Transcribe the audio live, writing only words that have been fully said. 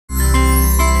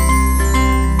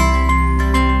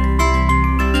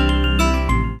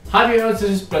Hi viewers, this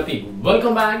is Pratik.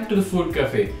 Welcome back to the Food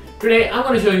Cafe. Today I'm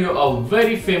going to show you a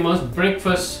very famous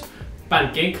breakfast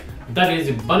pancake, that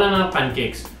is banana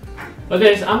pancakes. For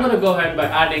this I'm going to go ahead by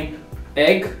adding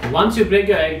egg. Once you break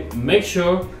your egg, make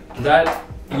sure that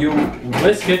you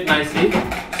whisk it nicely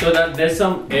so that there's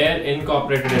some air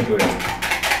incorporated into it.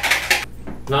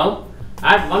 Now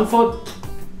add 1/4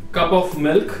 cup of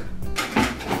milk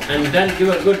and then give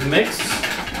a good mix.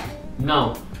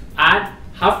 Now add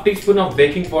half teaspoon of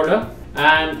baking powder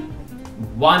and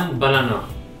 1 banana.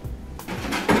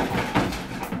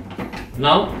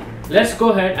 Now let's go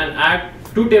ahead and add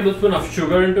 2 tablespoons of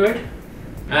sugar into it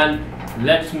and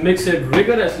let's mix it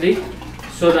rigorously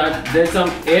so that there's some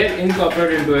air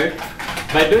incorporated into it.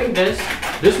 By doing this,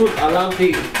 this would allow the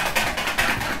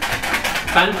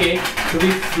pancake to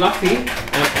be fluffy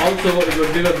and also it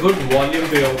would give a good volume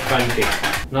to your pancake.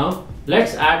 Now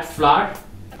let's add flour.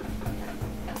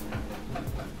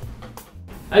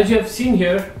 As you have seen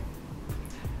here,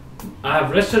 I have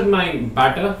rested my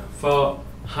batter for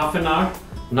half an hour.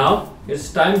 Now it's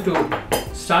time to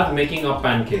start making our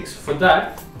pancakes. For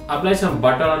that, apply some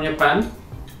butter on your pan.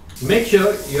 Make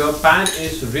sure your pan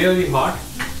is really hot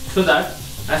so that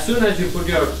as soon as you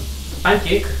put your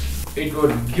pancake, it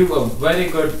would give a very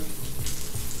good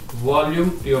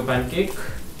volume to your pancake.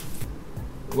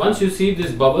 Once you see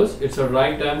these bubbles, it's the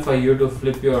right time for you to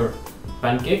flip your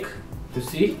pancake. You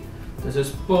see, this is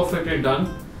perfectly done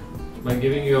by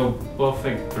giving you a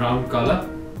perfect brown color.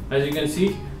 As you can see,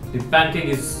 the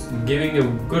pancake is giving a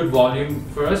good volume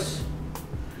for us.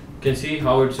 You can see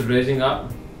how it's raising up.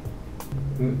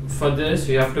 For this,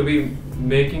 you have to be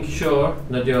making sure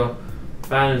that your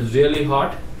pan is really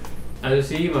hot. As you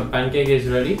see, my pancake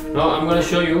is ready. Now I'm going to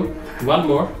show you one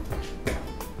more.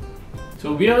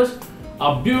 So viewers,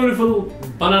 our beautiful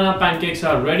banana pancakes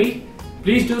are ready.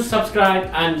 Please do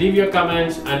subscribe and leave your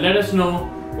comments and let us know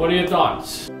what are your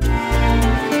thoughts.